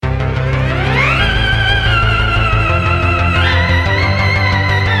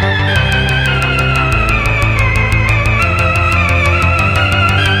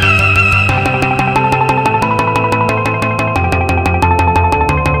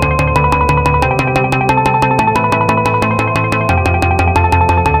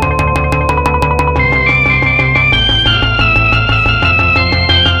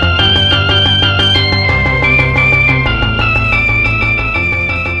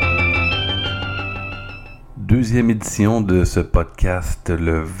deuxième édition de ce podcast,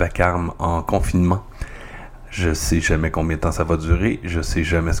 le Vacarme en confinement. Je sais jamais combien de temps ça va durer, je sais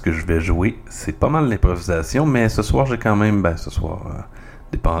jamais ce que je vais jouer. C'est pas mal l'improvisation, mais ce soir j'ai quand même,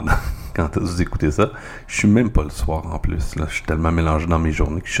 dépendant quand vous écoutez ça, je suis même pas le soir en plus. Là, je suis tellement mélangé dans mes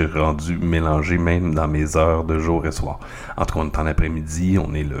journées que je suis rendu mélangé même dans mes heures de jour et soir. En tout cas, on est en après-midi,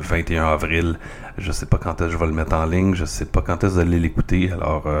 on est le 21 avril. Je sais pas quand est-ce que je vais le mettre en ligne, je sais pas quand est-ce que vous allez l'écouter.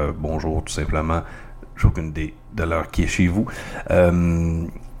 Alors, bonjour tout simplement. J'ai aucune idée de l'heure qui est chez vous.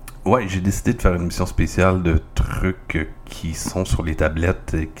 Ouais, j'ai décidé de faire une émission spéciale de trucs qui sont sur les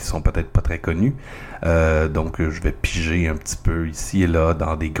tablettes et qui sont peut-être pas très connus. Donc, je vais piger un petit peu ici et là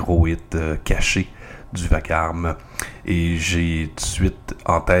dans des gros hits cachés du Vacarme. Et j'ai tout de suite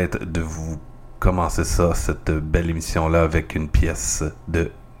en tête de vous commencer cette belle émission-là, avec une pièce de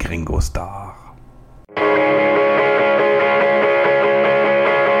Gringo Star.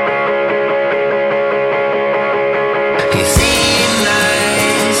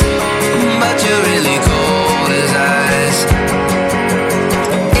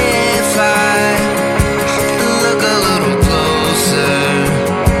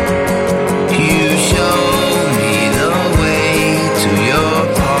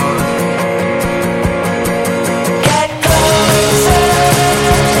 Get closer,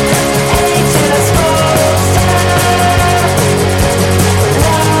 anytime.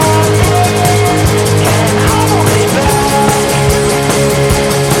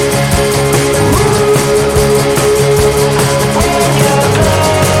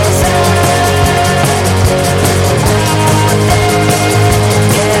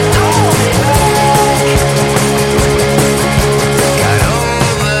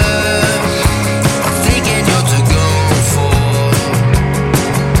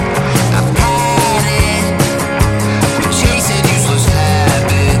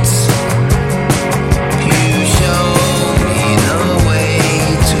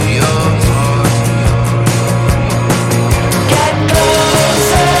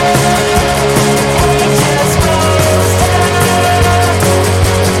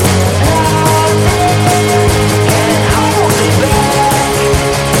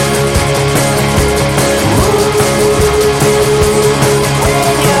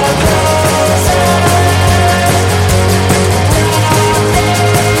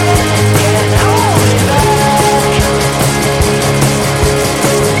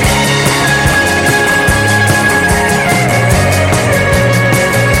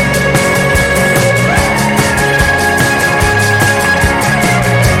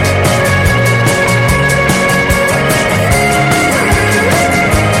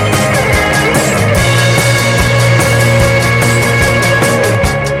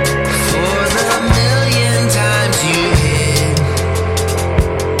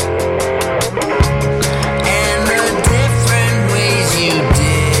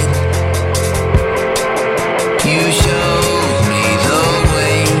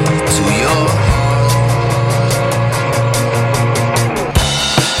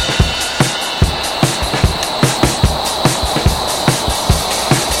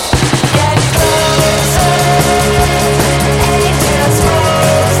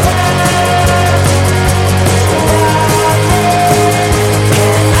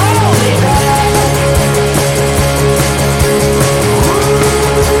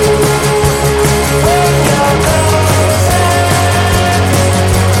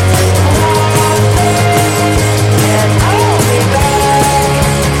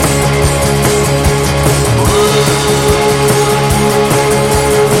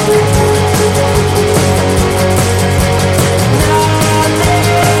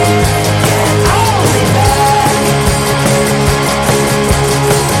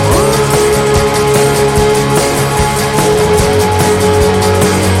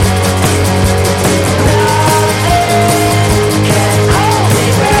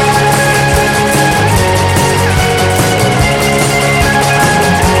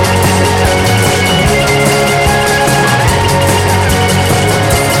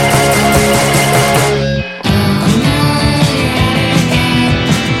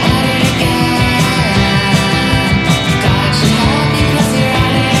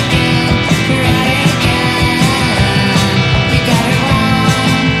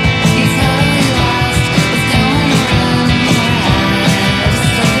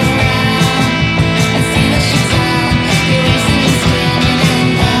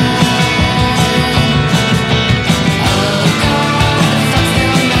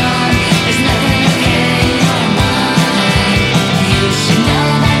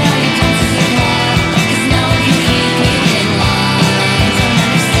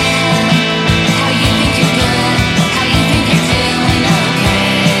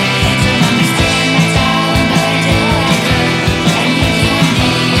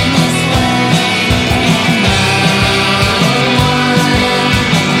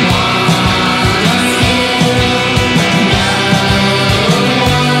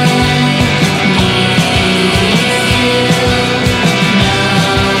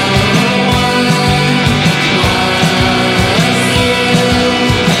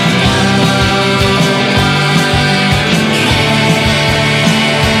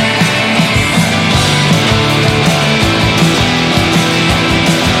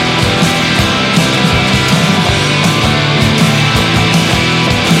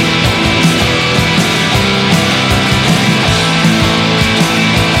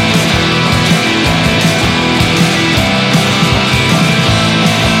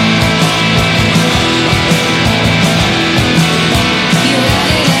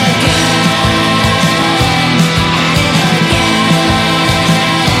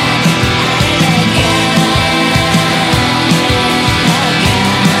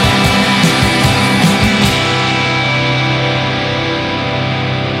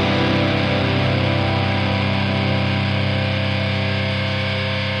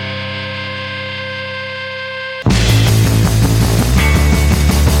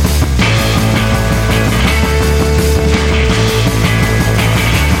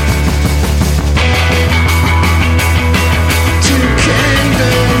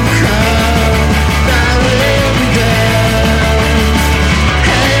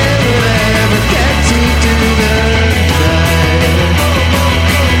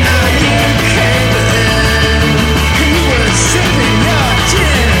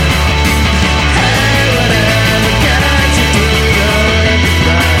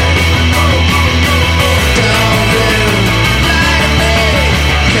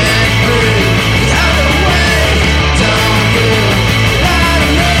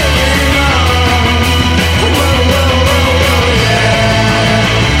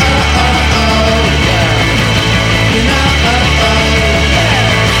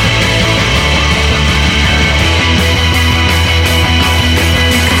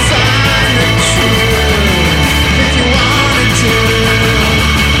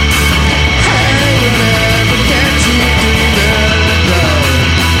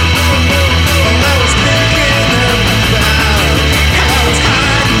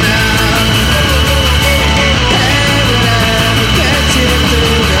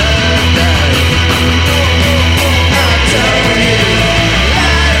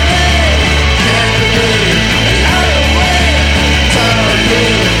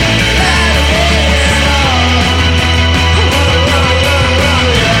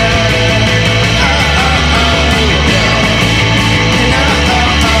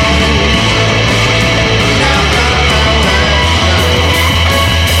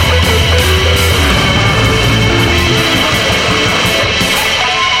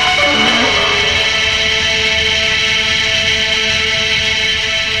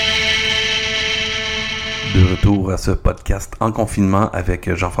 De retour à ce podcast en confinement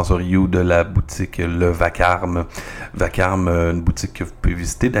avec Jean-François Rioux de la boutique Le Vacarme. Vacarme, une boutique que vous pouvez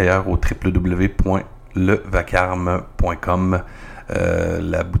visiter d'ailleurs au www.levacarme.com.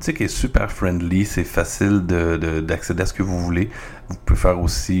 La boutique est super friendly, c'est facile d'accéder à ce que vous voulez. Vous pouvez faire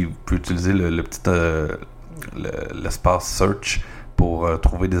aussi, vous pouvez utiliser le petit l'espace search pour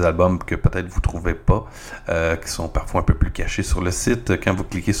trouver des albums que peut-être vous ne trouvez pas, qui sont parfois un peu plus cachés sur le site. Quand vous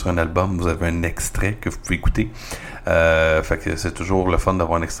cliquez sur un album, vous avez un extrait que vous pouvez écouter. Fait que c'est toujours le fun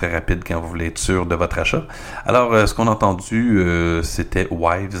d'avoir un extrait rapide quand vous voulez être sûr de votre achat. Alors, ce qu'on a entendu, c'était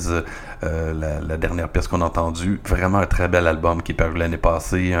Wives, la dernière pièce qu'on a entendue. Vraiment un très bel album qui est paru l'année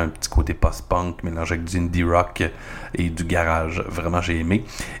passée. Un petit côté post-punk mélangé avec du indie rock et du garage. Vraiment, j'ai aimé.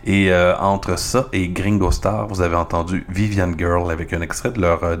 Et entre ça et Gringo Star, vous avez entendu Vivian Girl avec un extrait de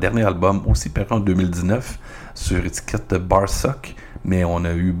leur dernier album, aussi paru en 2019, sur étiquette Barsock. Mais on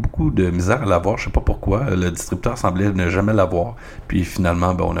a eu beaucoup de misère à l'avoir, je sais pas pourquoi. Le distributeur semblait ne jamais l'avoir. Puis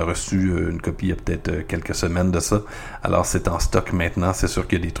finalement, on a reçu une copie il y a peut-être quelques semaines de ça. Alors c'est en stock maintenant. C'est sûr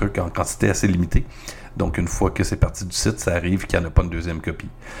qu'il y a des trucs en quantité assez limitée. Donc une fois que c'est parti du site, ça arrive qu'il n'y en a pas une deuxième copie.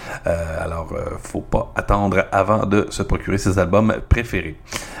 Faut pas attendre avant de se procurer ses albums préférés.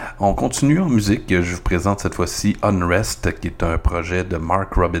 On continue en musique. Je vous présente cette fois-ci Unrest, qui est un projet de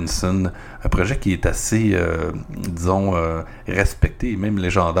Mark Robinson. Un projet qui est assez, respecté et même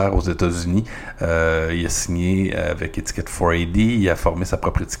légendaire aux États-Unis. Il a signé avec étiquette 4AD. Il a formé sa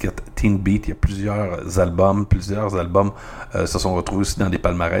propre étiquette Teen Beat. Il y a plusieurs albums. Plusieurs albums se sont retrouvés aussi dans des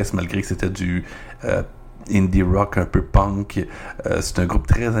palmarès, malgré que c'était du indie rock un peu punk. C'est un groupe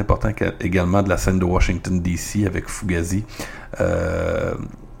très important également de la scène de Washington DC avec Fugazi.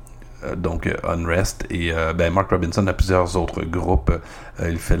 Donc Unrest et Mark Robinson a plusieurs autres groupes.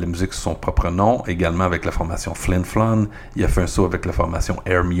 Il fait la musique sous son propre nom, également avec la formation Flin Flon. Il a fait un saut avec la formation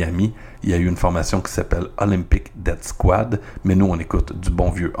Air Miami. Il y a eu une formation qui s'appelle Olympic Death Squad, mais nous on écoute du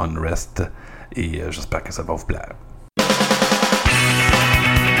bon vieux Unrest et j'espère que ça va vous plaire.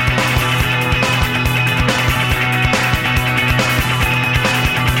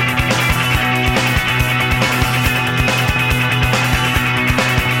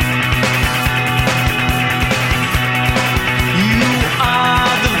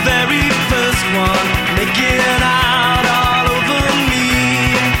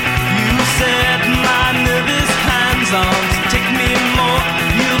 Take me more,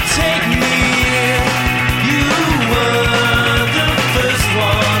 you'll take me. You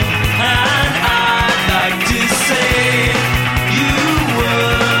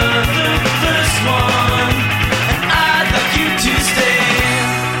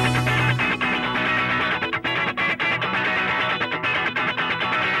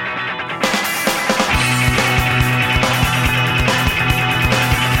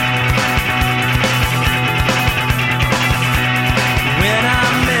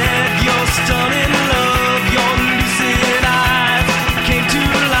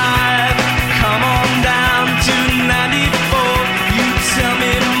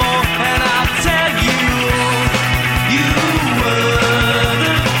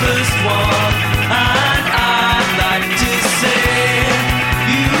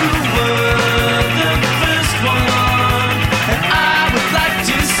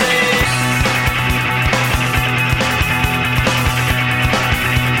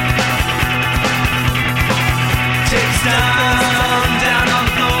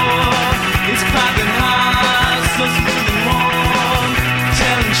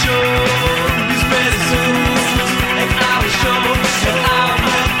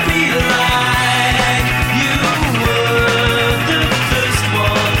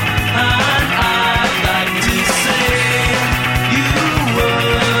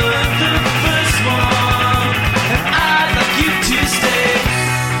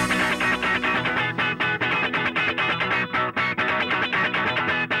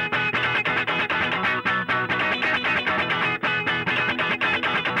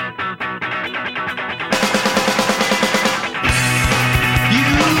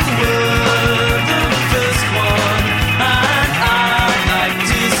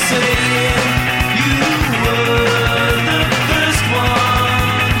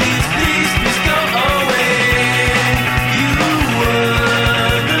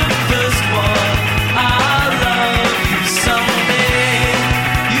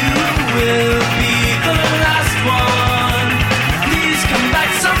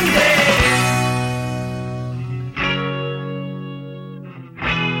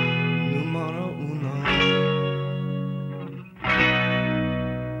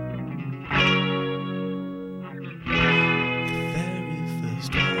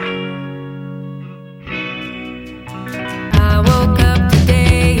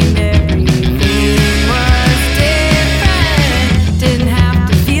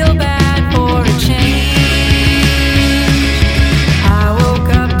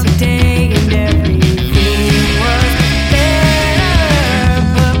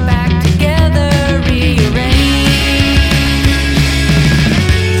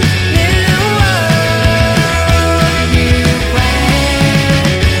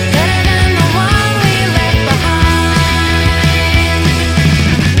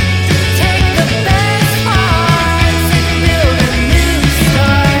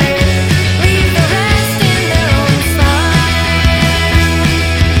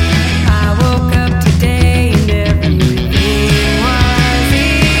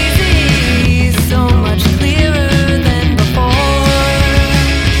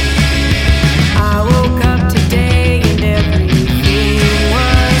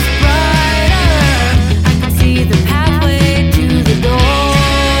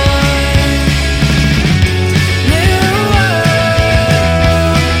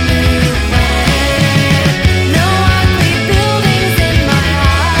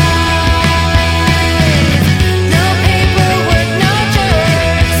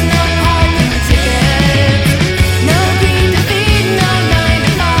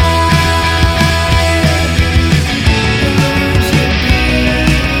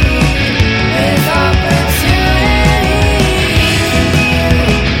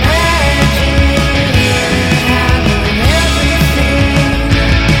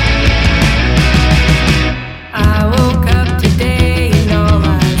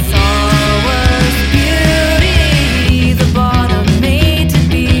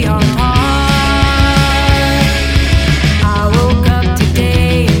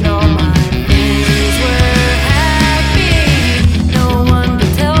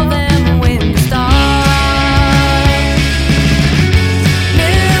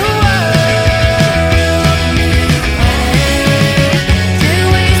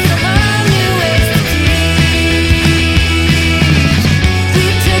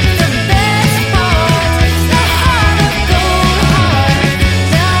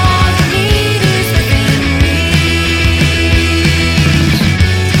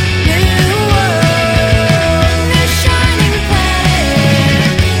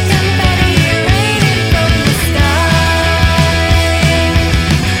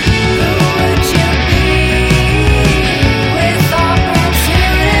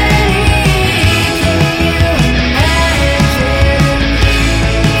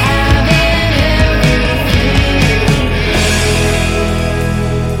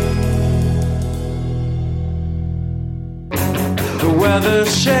the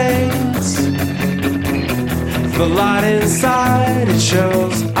shades. The light inside, it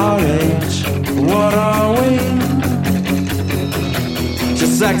shows our age. What are we?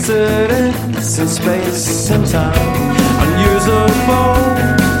 Just accidents in space and time. Unusable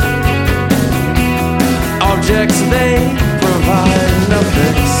objects, they provide no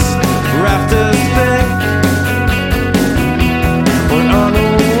fix. Rafters thick, we're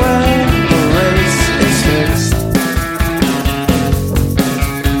unaware, the race is fixed.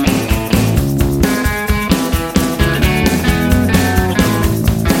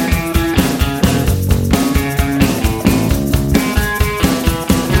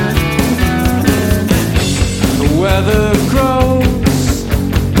 The weather grows,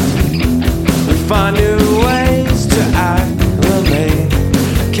 we find new ways to acclimate.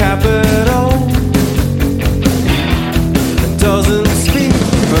 Capital doesn't speak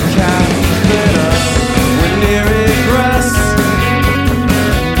for capital. We're near egress,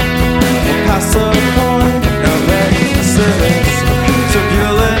 we're past the point of exodus.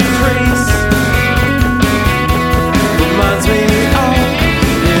 Turbulent crease reminds me of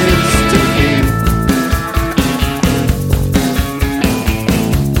its defeat.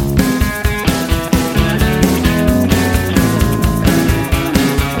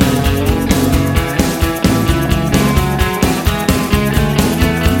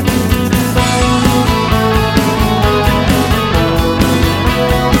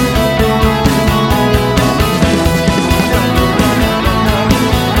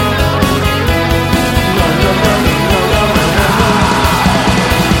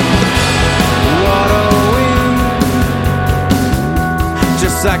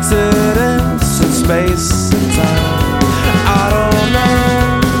 Accidents in space and time. I don't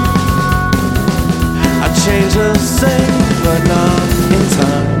know. I change the same, but not in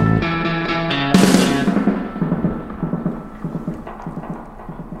time.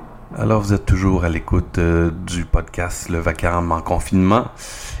 Alors, vous êtes toujours à l'écoute du podcast Le Vacarme en confinement.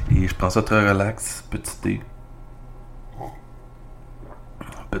 Et je prends ça très relax. Petit thé.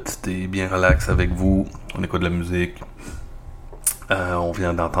 Petit thé bien relax avec vous. On écoute de la musique. On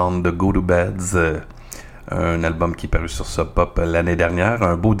vient d'entendre The Go To Beds, un album qui est paru sur Sub Pop l'année dernière,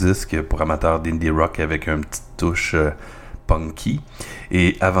 un beau disque pour amateurs d'indie rock avec une petite touche punky.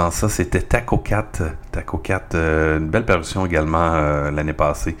 Et avant ça, c'était Taco Cat, une belle parution également l'année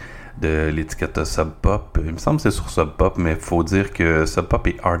passée de l'étiquette Sub Pop. Il me semble que c'est sur Sub Pop, mais il faut dire que Sub Pop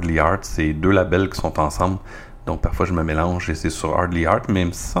et Hardly Art, c'est deux labels qui sont ensemble. Donc parfois je me mélange et c'est sur Hardly Art, mais il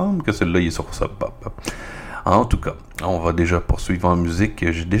me semble que celui-là il est sur Sub Pop. En tout cas, on va déjà poursuivre en musique.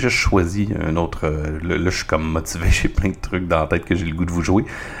 J'ai déjà choisi un autre... Là, je suis comme motivé, j'ai plein de trucs dans la tête que j'ai le goût de vous jouer.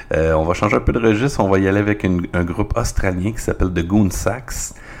 On va changer un peu de registre. On va y aller avec un groupe australien qui s'appelle The Goon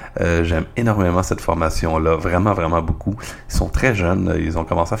Sax. J'aime énormément cette formation-là, vraiment, vraiment beaucoup. Ils sont très jeunes, ils ont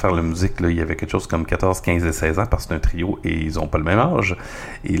commencé à faire la musique, là, il y avait quelque chose comme 14, 15 et 16 ans, parce que c'est un trio et ils n'ont pas le même âge.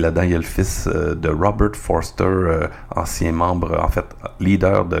 Et là-dedans, il y a le fils de Robert Forster, ancien membre, en fait,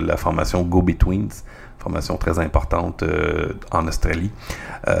 leader de la formation Go-Betweens, formation très importante en Australie.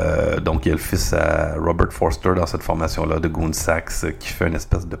 Donc, il y a le fils à Robert Forster dans cette formation-là de Goon Sax qui fait une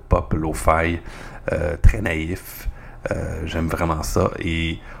espèce de pop lo-fi très naïf. J'aime vraiment ça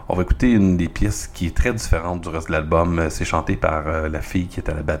et on va écouter une des pièces qui est très différente du reste de l'album. C'est chanté par la fille qui est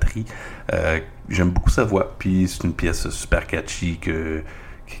à la batterie. J'aime beaucoup sa voix, puis c'est une pièce super catchy qui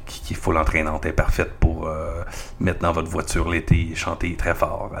est full entraînante et parfaite pour mettre dans votre voiture l'été et chanter très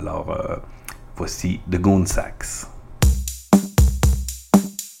fort. Alors voici The Goon Sax.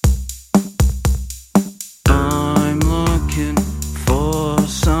 I'm looking for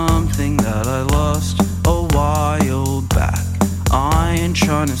something that I lost a while back. I ain't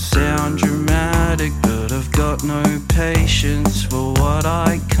trying to sound dramatic, but I've got no patience for what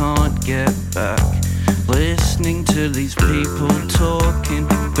I can't get back. Listening to these people talking,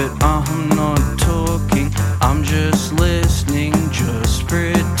 but I'm not talking. I'm just listening, just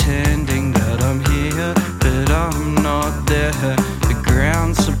pretending that I'm here, but I'm not there. The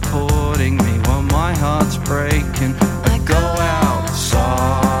ground supporting me while my heart's breaking. I go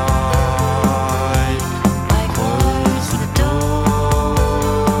outside.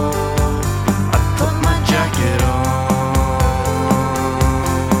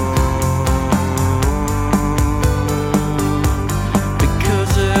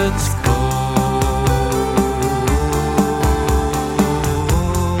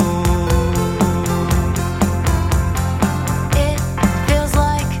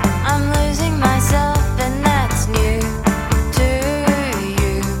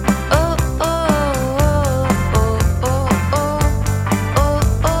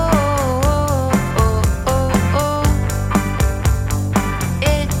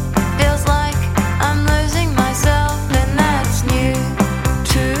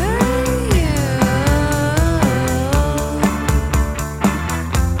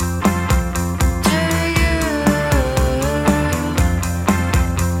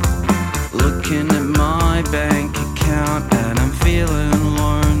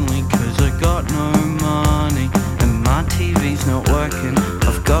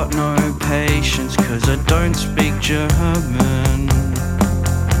 German.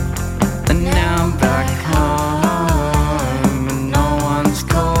 And now I'm back home and no one's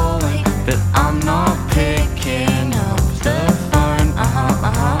calling, but I'm not picking up the phone.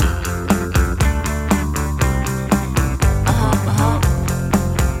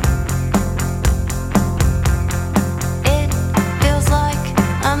 It feels like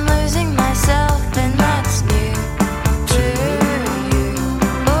I'm losing myself, and that's new to you.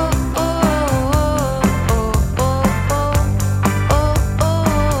 Oh, oh, oh, oh, oh, oh, oh,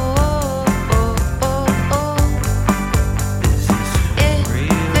 oh, oh, oh. It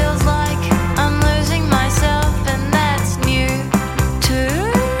feels like I'm losing myself, and that's new to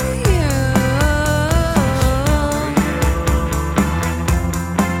you.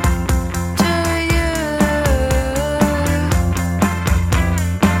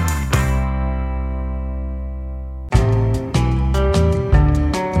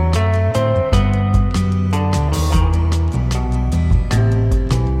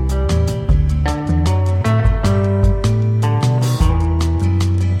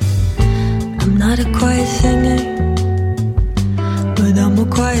 I'm not a quiet singer, but I'm a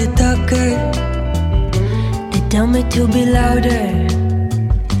quiet talker. They tell me to be louder.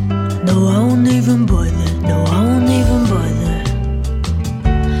 No, I won't even bother. No, I won't even bother.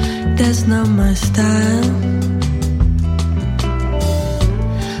 That's not my style.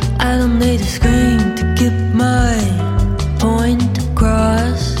 I don't need a screen to get my point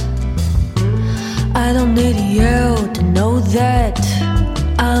across. I don't need a yell to know that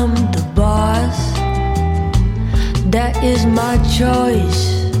I'm the boss. That is my choice,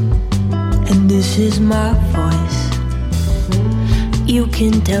 and this is my voice. You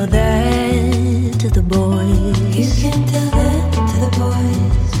can tell that to the boys. You can tell that to the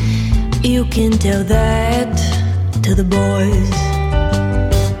boys. You can tell that to the boys.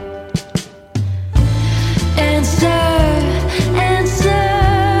 Answer, answer,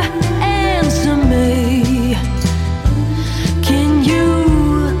 answer me. Can you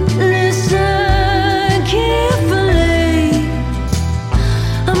listen carefully?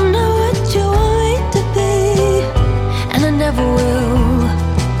 I'm not what you want me to be, and I never will.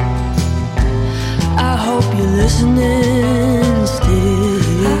 I hope you're listening still.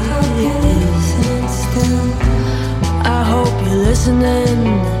 I hope you're listening still. I hope you're listening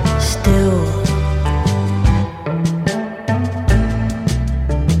still.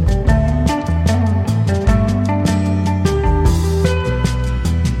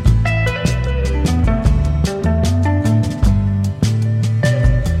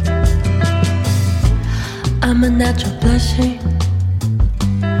 I'm a natural blusher,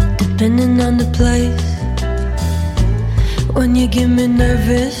 depending on the place. When you get me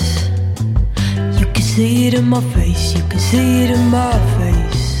nervous, you can see it in my face. You can see it in my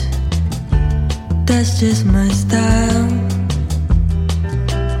face. That's just my style.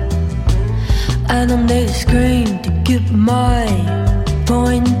 I don't need a screen to get my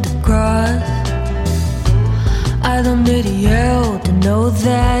point across. I don't need a yell to know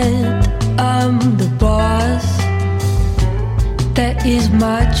that I'm the boss. That is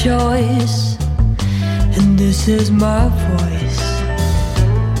my choice, and this is my voice.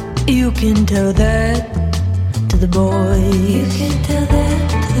 You can tell that to the boys. You can tell that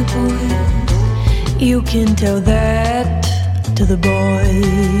to the boys. You can tell that to the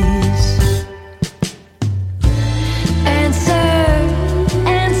boys. Answer,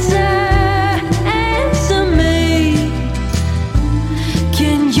 answer, answer me.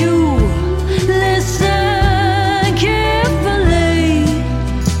 Can you listen carefully?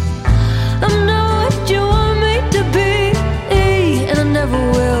 I'm not what you want me to be, and I never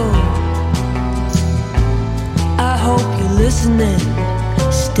will. I hope you're listening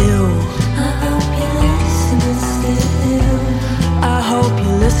still. I hope you're listening still. I hope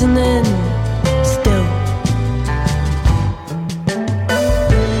you're listening still.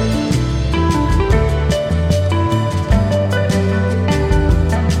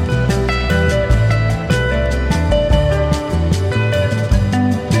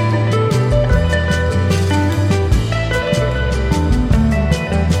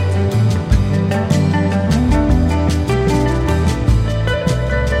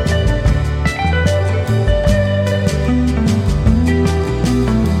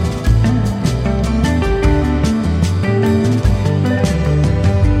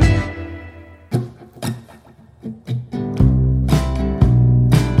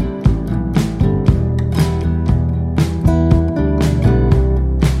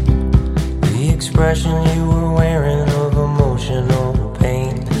 expression you were wearing of emotional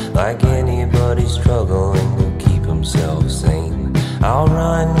pain, like anybody struggling to keep himself sane. I'll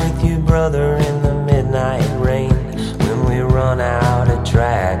run with you, brother, in the midnight rain.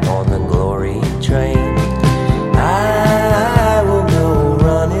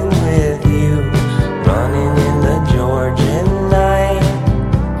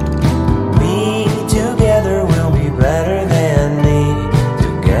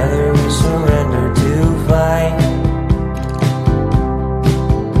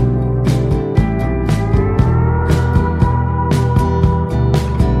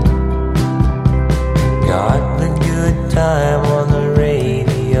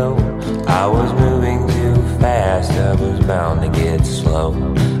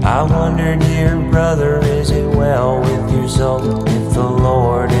 I wonder, dear brother, is it well with your soul? If the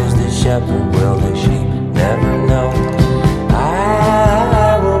Lord is the shepherd, will the sheep never know?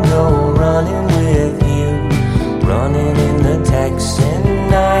 I will go running with you, running in the Texan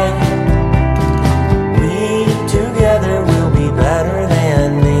night. We together will be better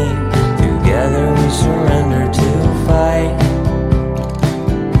than me. Together we surrender to fight.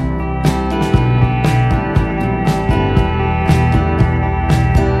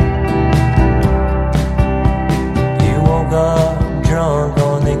 Drunk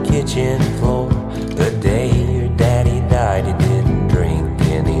on the kitchen floor. The day your daddy died, you didn't drink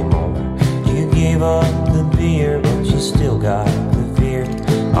anymore. You gave up the beer, but you still got the fear.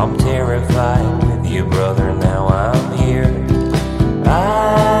 I'm terrified with you, brother, now I'm here.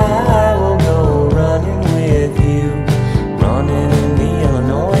 I will go running with you, running in the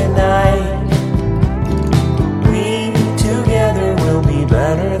Illinois night. We together will be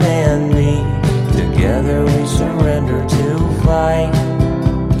better than me. Together we surrender to fight.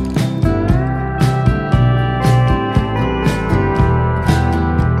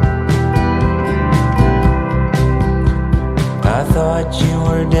 I thought you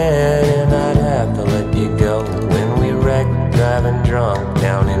were dead and I'd have to let you go. When we wrecked driving drunk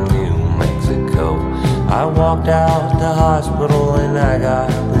down in New Mexico, I walked out the hospital and I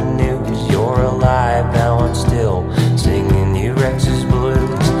got the news. You're alive, now I'm still singing you Rex's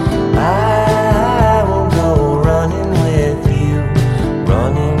blues. I will go running with you,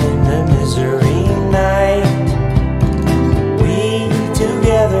 running in the misery night. We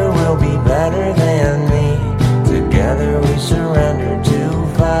together will be better than me. Together we surrender to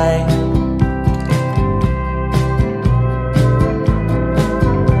fight.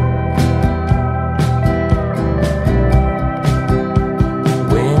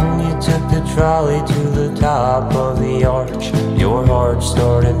 When you took the trolley to the top of the arch, your heart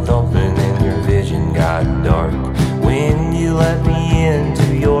started thumping and your vision got dark. When you let me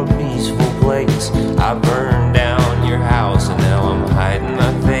into your peaceful place, I burned down your house and now I'm hiding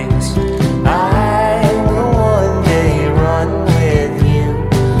my face. I will one day run with you,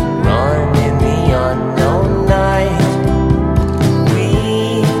 run in the unknown night.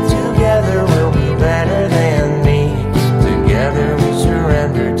 We together will be better than me. Together we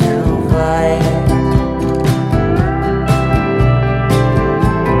surrender to fight.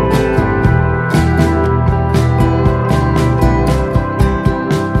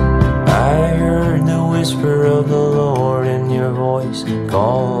 Whisper of the Lord in your voice,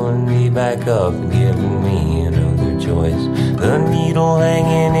 calling me back up and giving me another choice. The needle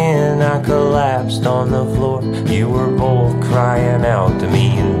hanging in, I collapsed on the floor. You were both crying out to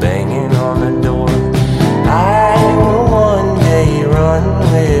me and banging on the door. I will one day run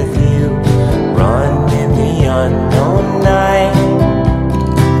with you, run in the unknown night.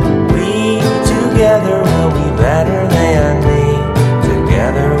 We together will be better than me.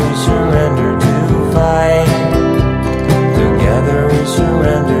 Together we surrender to fight. Together we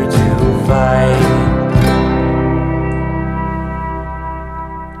surrender to fight.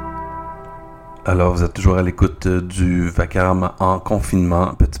 Alors, vous êtes toujours à l'écoute du Vacarme en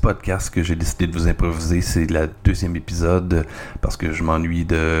confinement, petit podcast que j'ai décidé de vous improviser. C'est le deuxième épisode parce que je m'ennuie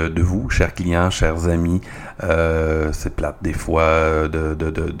de vous, chers clients, chers amis. C'est plate des fois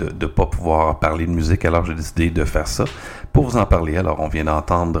de pas pouvoir parler de musique, alors j'ai décidé de faire ça pour vous en parler. Alors, on vient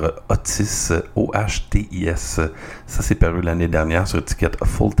d'entendre Otis, O-H-T-I-S. Ça s'est paru l'année dernière sur l'étiquette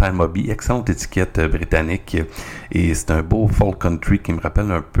Full Time Hobby, excellente étiquette britannique. Et c'est un beau folk country qui me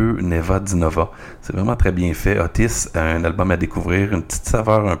rappelle un peu Neva Dinova. C'est vraiment très bien fait. Otis, un album à découvrir, une petite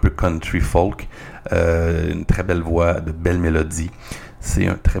saveur un peu country folk, une très belle voix, de belles mélodies. C'est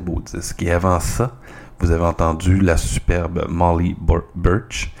un très beau disque. Et avant ça, vous avez entendu la superbe Molly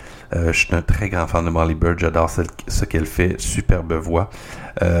Birch. Je suis un très grand fan de Molly Birch, j'adore ce qu'elle fait, superbe voix.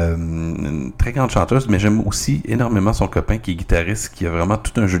 Une très grande chanteuse, mais j'aime aussi énormément son copain qui est guitariste, qui a vraiment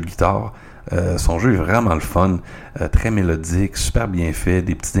tout un jeu de guitare. Son jeu est vraiment le fun, très mélodique, super bien fait,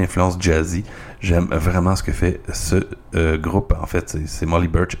 des petites influences jazzy. J'aime vraiment ce que fait ce groupe. En fait, c'est Molly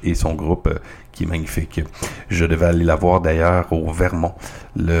Birch et son groupe qui est magnifique. Je devais aller la voir d'ailleurs au Vermont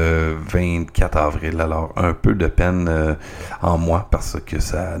le 24 avril. Alors, un peu de peine en moi parce que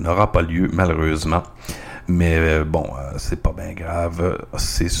ça n'aura pas lieu malheureusement. Mais bon, c'est pas bien grave.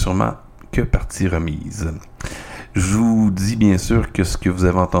 C'est sûrement que partie remise. Je vous dis bien sûr que ce que vous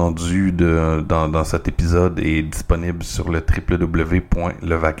avez entendu dans cet épisode est disponible sur le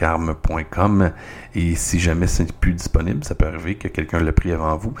www.levacarme.com et si jamais ce n'est plus disponible, ça peut arriver que quelqu'un l'a pris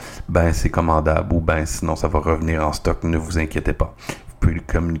avant vous, ben c'est commandable ou ben sinon ça va revenir en stock, ne vous inquiétez pas. Vous pouvez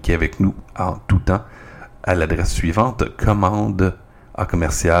communiquer avec nous en tout temps à l'adresse suivante, commande@ à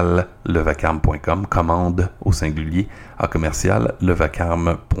commercial levacarme.com, commande au singulier à commercial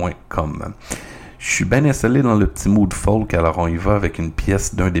levacarme.com. Je suis bien installé dans le petit mood folk, alors on y va avec une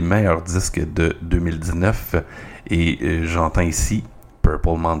pièce d'un des meilleurs disques de 2019 et j'entends ici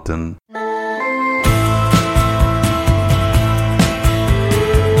Purple Mountain.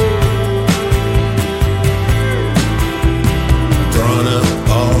 Drawn up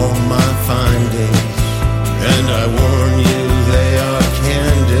all my findings, and I warn you they are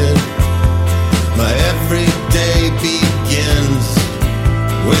candid. My everyday begins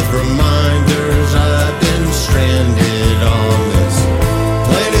with reminders I've been stranded on this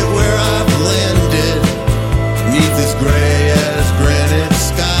planet where I've landed, neath this gray as granite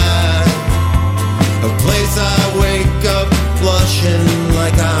sky, a place I wake up blushing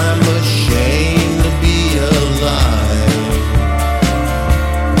like I'm ashamed to be alive.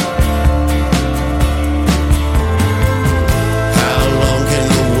 How long can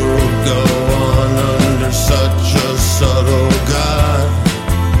the world go on under such a subtle God?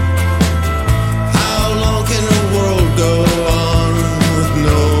 How long can the world go on with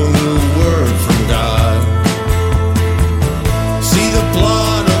no new word from God? See the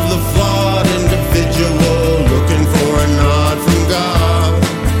plot of the flawed individual looking for a nod from God,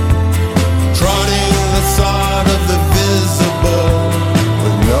 trotting the sod of the visible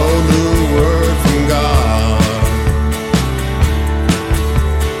with no new word from God.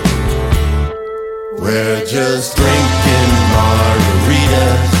 We're just drinking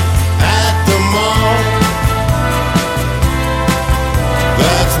margaritas at the mall.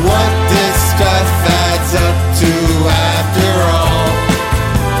 That's what this stuff adds up to after all.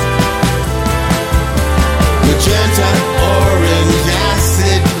 Magenta, orange,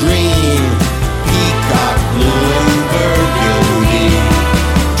 acid green, peacock blue and burgundy,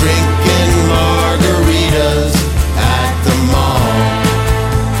 drinking margaritas at the mall.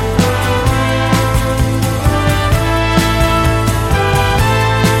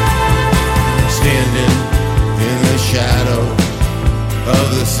 Standing in the shadow of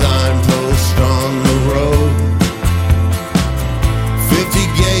the signpost on the road, 50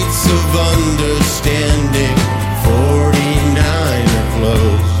 gates of understanding, 49 are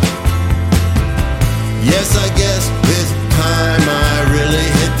closed. Yes, I guess this time I really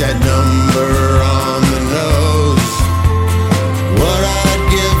hit that number on the nose. What I'd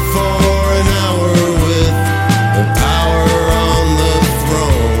give for an hour with the power on the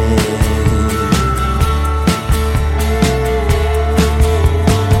throne.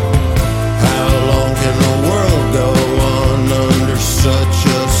 How long can the world go on under such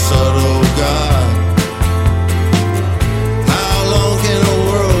a subtle God? How long can the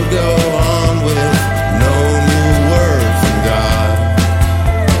world go on with no new word from God?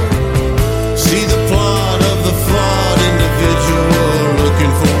 See the plot of the flawed individual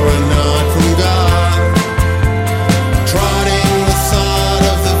looking for a nod from God, trotting the sod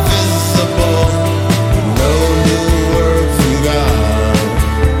of the visible with no new word from God.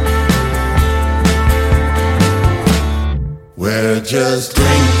 We're just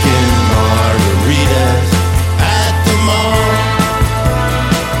drinking margaritas at the mall,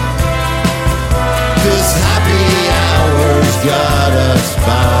 'cause happy hours got us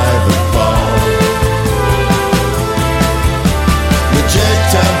by the ball.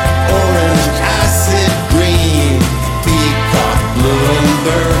 Magenta, orange, acid green, peacock blue and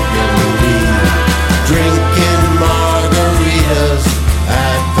burgundy, drinking margaritas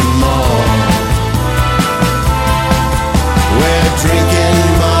at the mall. We're drinking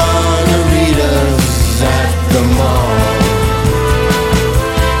margaritas at the mall.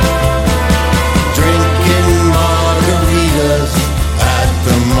 Drinking margaritas at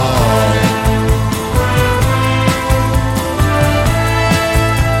the mall.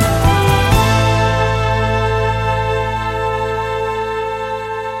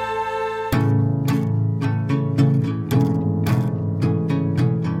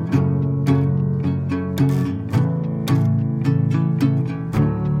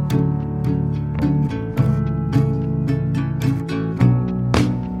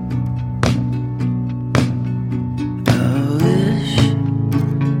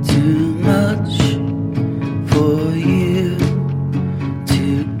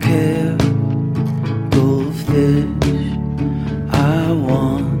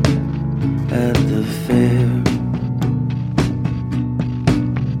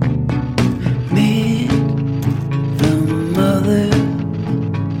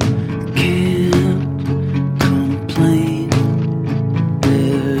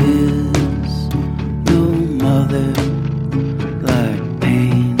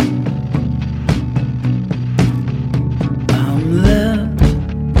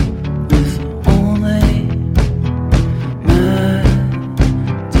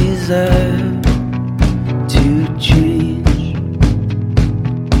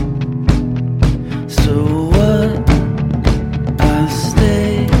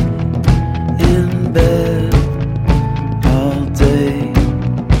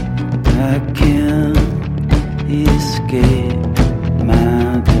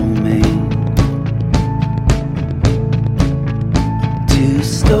 Two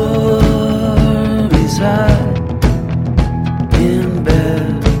stories high, in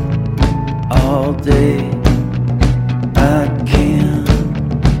bed all day. I can't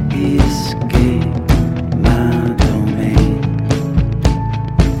escape my domain.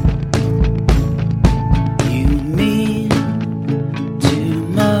 You mean too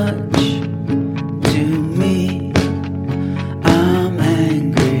much to me. I'm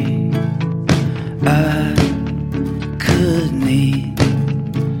angry. I could need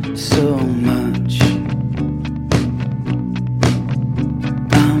so much.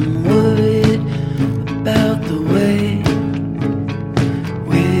 I'm worried about the way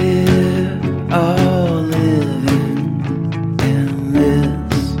we're all living, and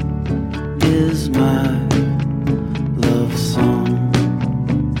this is my love song.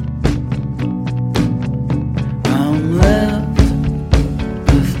 I'm left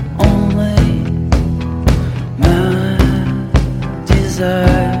with only my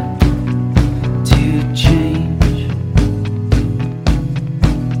desire to change.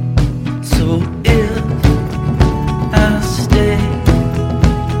 So if I stay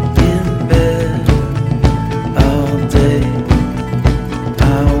in bed all day, I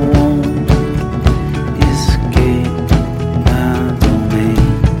won't escape my domain.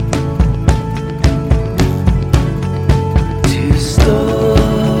 Two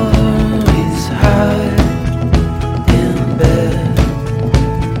stories high, in bed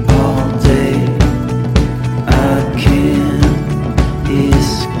all day. I can't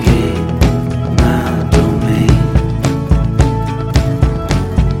escape my domain.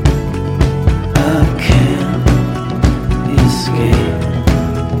 I can't escape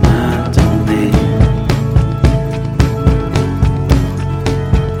my domain.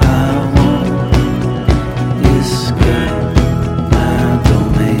 I won't escape my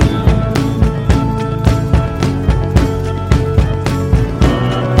domain.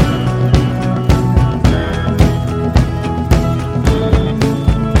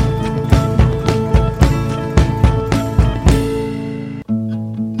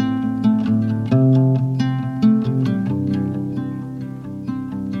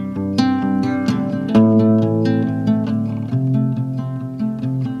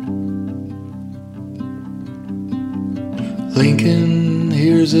 Lincoln,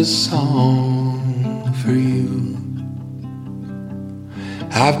 here's a song for you.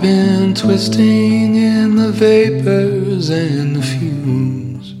 I've been twisting in the vapors and the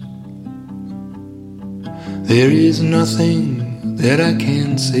fumes. There is nothing that I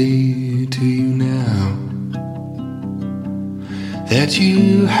can say to you now that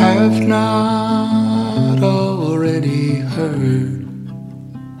you have not already heard.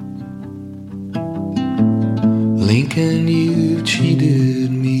 Lincoln, you've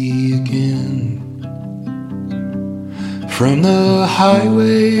cheated me again. From the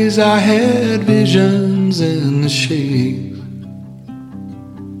highways I had visions in the shades.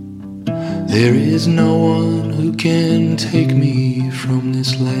 There is no one who can take me from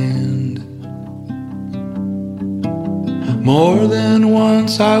this land. More than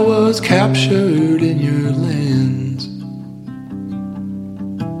once I was captured in your lands.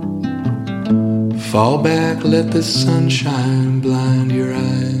 Fall back, let the sunshine blind your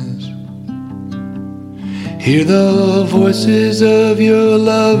eyes. Hear the voices of your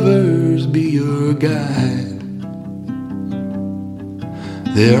lovers be your guide.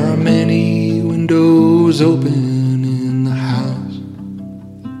 There are many windows open in the house.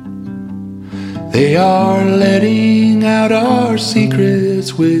 They are letting out our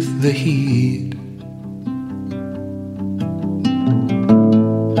secrets with the heat.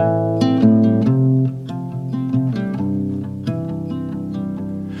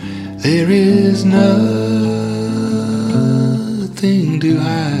 There is nothing to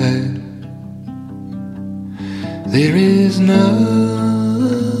hide. There is nothing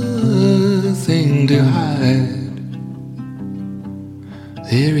to hide.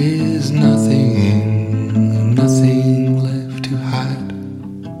 There is nothing left to hide.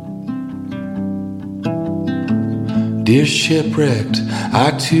 Dear shipwrecked,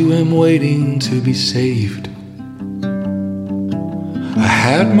 I too am waiting to be saved. I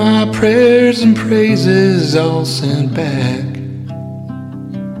had my prayers and praises all sent back.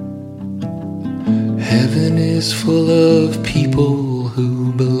 Heaven is full of people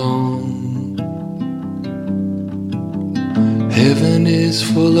who belong. Heaven is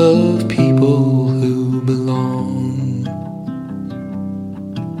full of people who belong.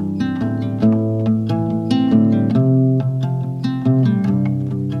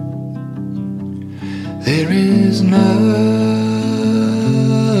 There is nothing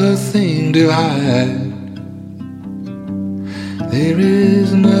to hide. There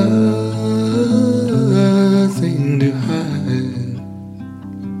is nothing to hide.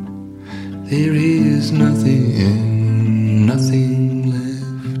 There is nothing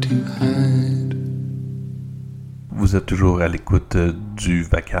left to hide. Vous êtes toujours à l'écoute du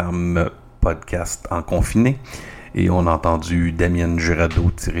Vacarme podcast en confiné et on a entendu Damien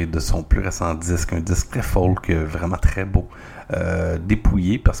Jurado tiré de son plus récent disque, un disque très folk, vraiment très beau,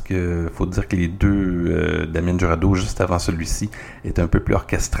 dépouillé parce que faut dire que les deux Damien Jurado juste avant celui-ci étaient un peu plus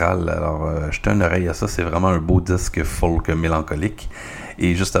orchestral. Alors jetez une oreille à ça, c'est vraiment un beau disque folk mélancolique.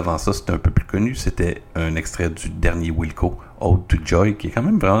 Et juste avant ça, c'était un peu plus connu, c'était un extrait du dernier Wilco, Ode to Joy, qui est quand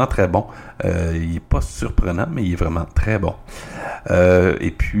même vraiment très bon. Il est pas surprenant, mais il est vraiment très bon.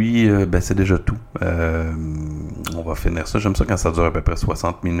 Et puis, c'est déjà tout. On va finir ça. J'aime ça quand ça dure à peu près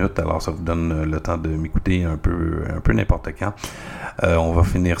 60 minutes, alors ça vous donne le temps de m'écouter un peu n'importe quand. On va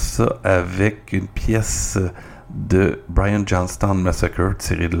finir ça avec une pièce de Brian Johnstown Massacre,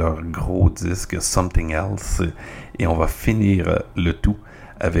 tirée de leur gros disque Something Else. Et on va finir le tout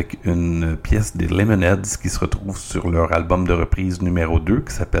avec une pièce des Lemonheads qui se retrouve sur leur album de reprise numéro 2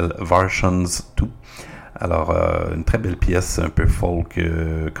 qui s'appelle Versions 2. Alors, une très belle pièce, un peu folk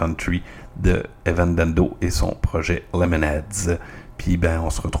country de Evan Dando et son projet Lemonheads. Puis, on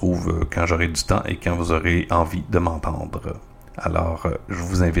se retrouve quand j'aurai du temps et quand vous aurez envie de m'entendre. Alors, je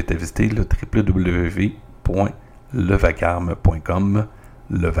vous invite à visiter le www.levacarme.com,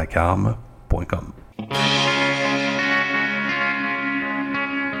 levacarme.com.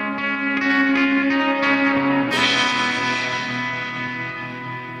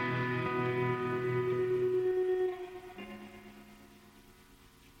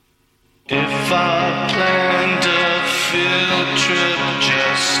 If I planned a field trip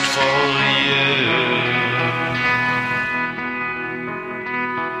just for you,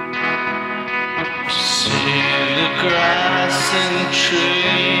 to see the grass and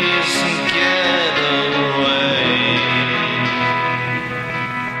trees and get away,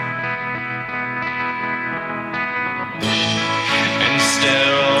 and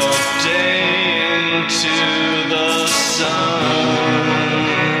stare all day into the sun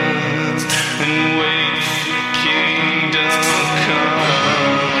and wait for kingdom come.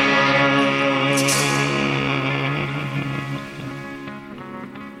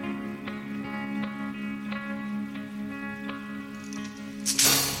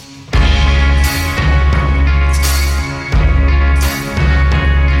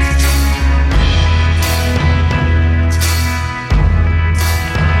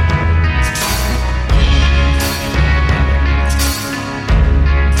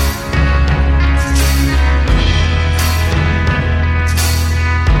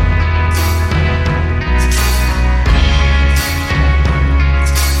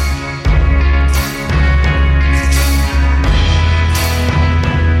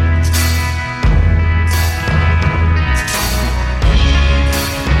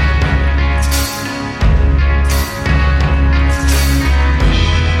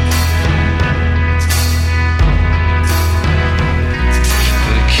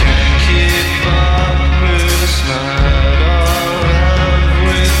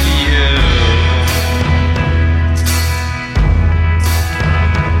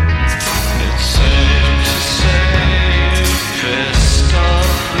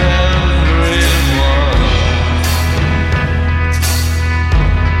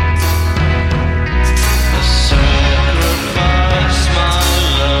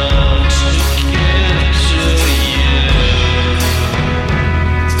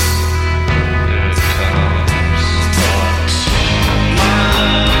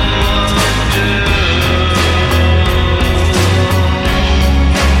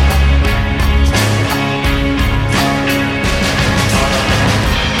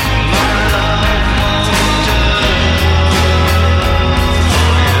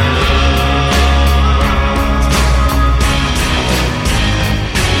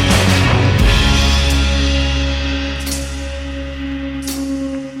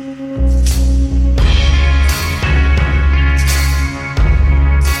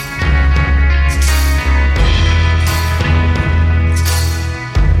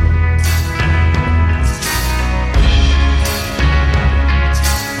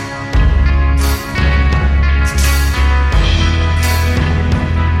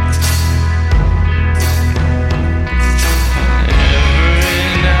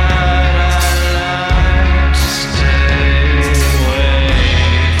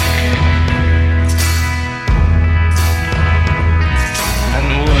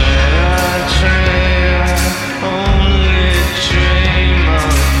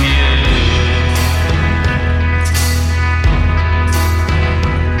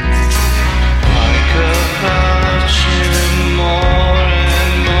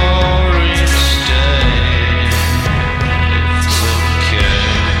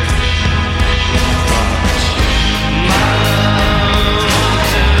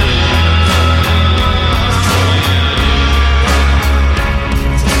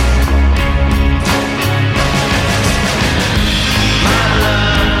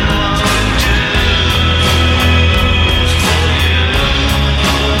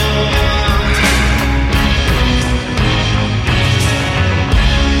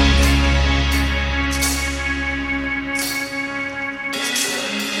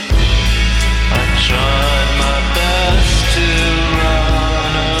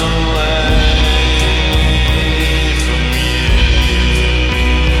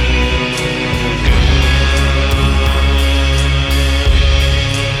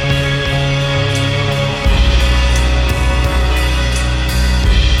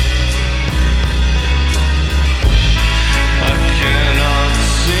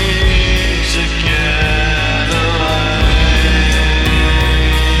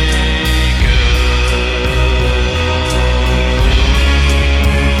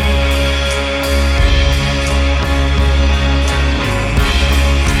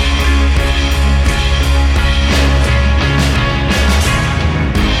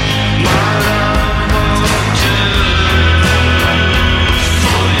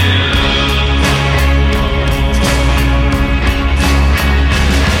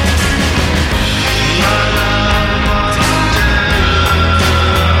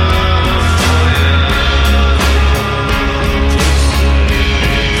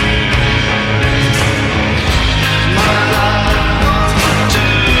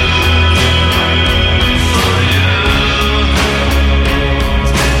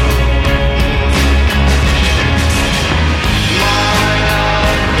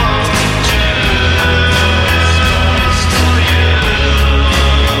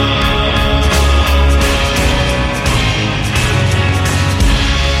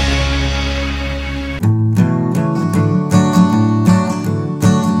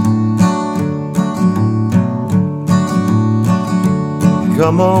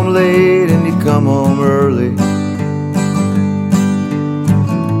 come home late and you come home early. You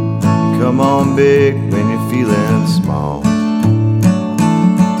come home big when you're feeling small.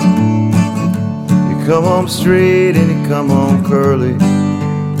 You come home straight and you come home curly.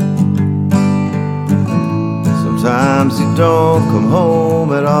 Sometimes you don't come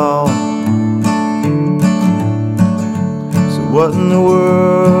home at all. So what in the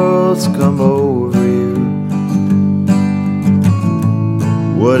world's come over you?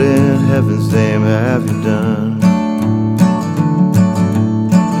 What in heaven's name have you done?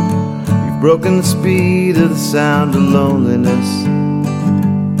 You've broken the speed of the sound of loneliness.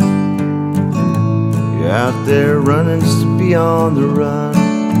 You're out there running just to be on the run.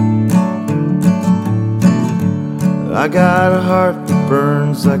 I got a heart that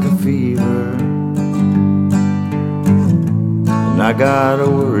burns like a fever, and I got a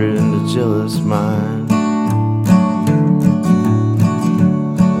worried and a jealous mind.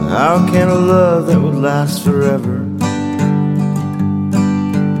 How can a love that would last forever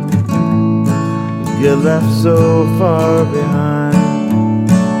get left so far behind?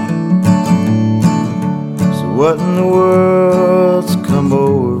 So what in the world's come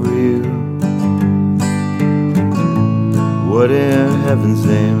over you? What in heaven's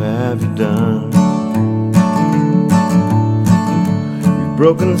name have you done? You've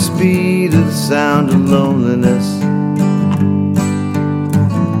broken the speed of the sound of loneliness.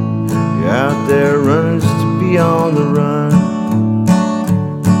 You're out there running just to be on the run.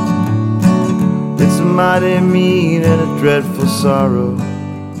 It's a mighty mean and a dreadful sorrow.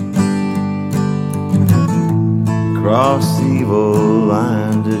 You crossed the evil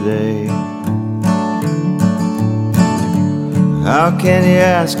line today. How can you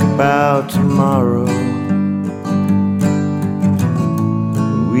ask about tomorrow?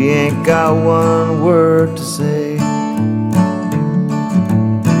 We ain't got one word to say.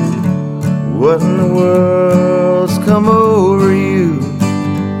 What in the world's come over you?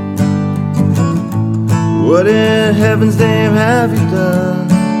 What in heaven's name have you done?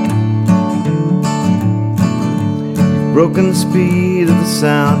 You've broken the speed of the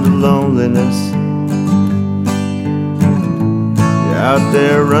sound of loneliness. Out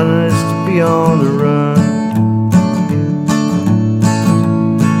there running just to be on the run.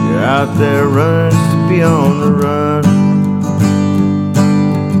 You're out there running just to be on the run.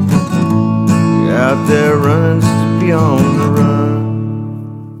 You're out there running just to be on the run.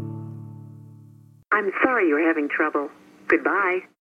 I'm sorry you're having trouble. Goodbye.